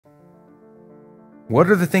What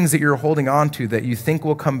are the things that you're holding on to that you think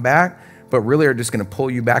will come back, but really are just going to pull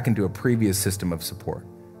you back into a previous system of support?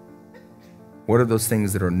 What are those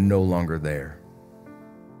things that are no longer there?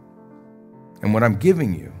 And what I'm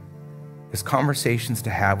giving you is conversations to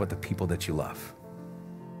have with the people that you love.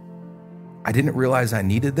 I didn't realize I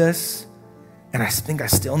needed this, and I think I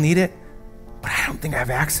still need it, but I don't think I have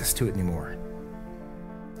access to it anymore.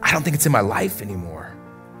 I don't think it's in my life anymore.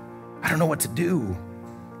 I don't know what to do.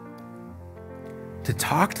 To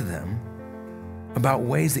talk to them about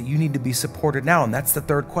ways that you need to be supported now. And that's the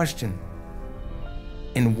third question.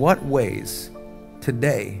 In what ways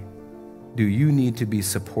today do you need to be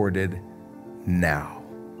supported now?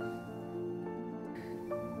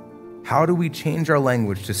 How do we change our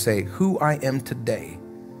language to say, who I am today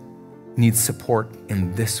needs support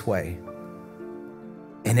in this way?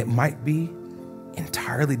 And it might be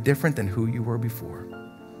entirely different than who you were before.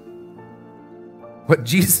 What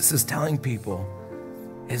Jesus is telling people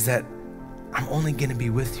is that I'm only going to be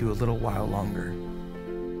with you a little while longer.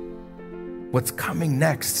 What's coming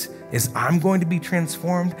next is I'm going to be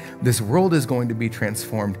transformed, this world is going to be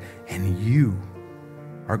transformed, and you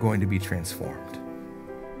are going to be transformed.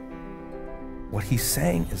 What he's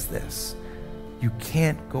saying is this: you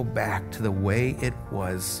can't go back to the way it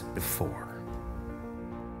was before.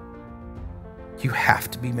 You have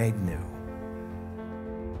to be made new.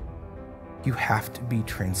 You have to be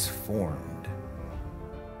transformed.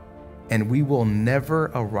 And we will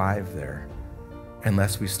never arrive there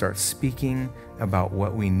unless we start speaking about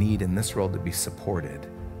what we need in this world to be supported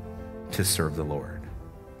to serve the Lord.